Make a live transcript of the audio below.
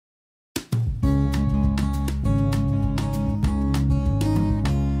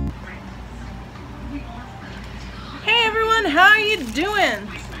how you doing?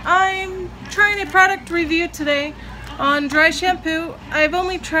 I'm trying a product review today on dry shampoo. I've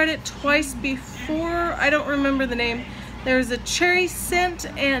only tried it twice before. I don't remember the name. There's a cherry scent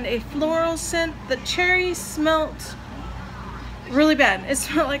and a floral scent. The cherry smelt really bad. It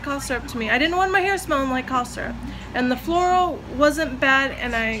smelled like cough syrup to me. I didn't want my hair smelling like cough syrup. And the floral wasn't bad,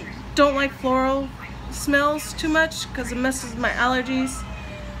 and I don't like floral smells too much because it messes with my allergies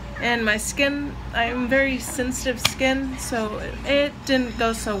and my skin. I'm very sensitive skin, so it didn't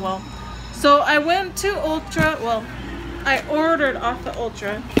go so well. So I went to Ultra. Well, I ordered off the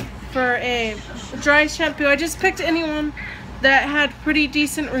Ultra for a dry shampoo. I just picked anyone that had pretty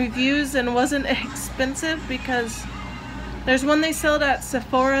decent reviews and wasn't expensive, because there's one they sold at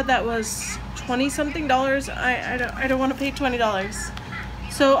Sephora that was $20-something. I don't want to pay $20.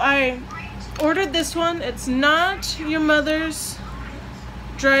 So I ordered this one. It's not your mother's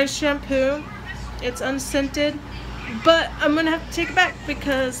dry shampoo. It's unscented, but I'm gonna have to take it back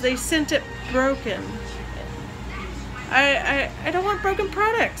because they sent it broken. I don't want broken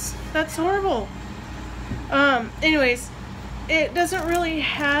products. That's horrible. Anyways, it doesn't really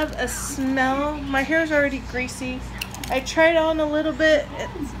have a smell. My hair's already greasy. I tried on a little bit. It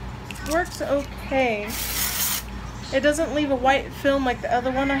works okay. It doesn't leave a white film like the other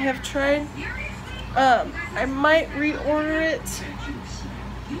one I have tried. I might reorder it.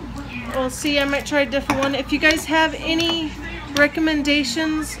 We'll see. I might try a different one. If you guys have any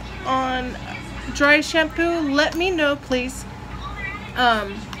recommendations on dry shampoo, let me know, please.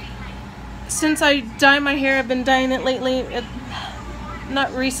 Since I dye my hair, I've been dyeing it lately.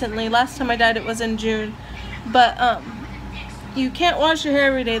 Not recently. Last time I dyed it was in June. But you can't wash your hair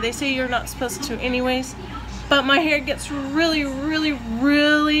every day. They say you're not supposed to anyways. But my hair gets really, really,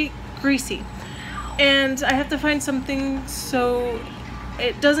 really greasy. And I have to find something so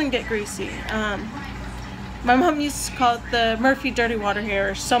it doesn't get greasy. My mom used to call it the Murphy dirty water hair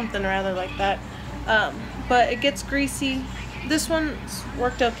or something rather like that. But it gets greasy. This one's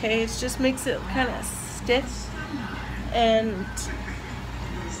worked okay. It just makes it kind of stiff and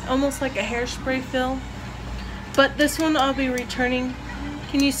almost like a hairspray feel. But this one I'll be returning.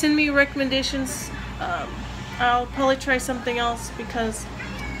 Can you send me recommendations? I'll probably try something else, because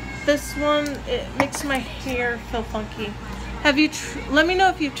this one, it makes my hair feel funky. Have you let me know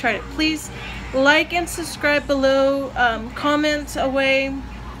if you've tried it. Please like and subscribe below. Comment away.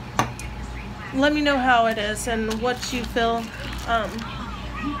 Let me know how it is and what you feel.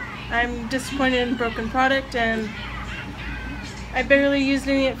 I'm disappointed in broken product, and I barely used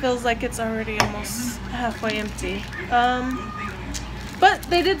any. It feels like it's already almost halfway empty. But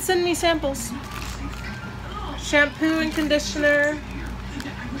they did send me samples. Shampoo and conditioner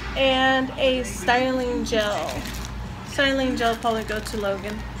and a styling gel. Styling gel probably go to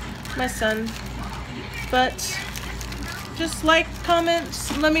Logan, my son. But just like,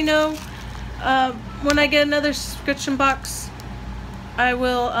 comment, let me know. When I get another subscription box, I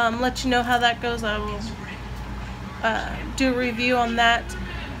will let you know how that goes. I will do a review on that.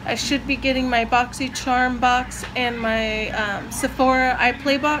 I should be getting my BoxyCharm box and my Sephora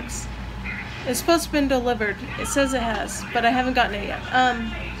iPlay box. It's supposed to have been delivered. It says it has, but I haven't gotten it yet.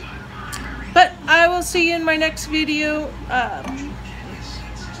 But I will see you in my next video,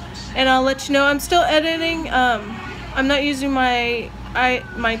 and I'll let you know. I'm still editing. I'm not using my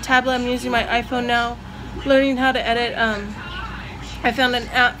tablet. I'm using my iPhone now, learning how to edit. I found an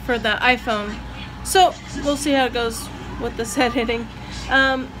app for the iPhone, so we'll see how it goes with this editing.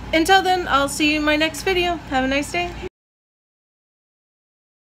 Until then, I'll see you in my next video. Have a nice day.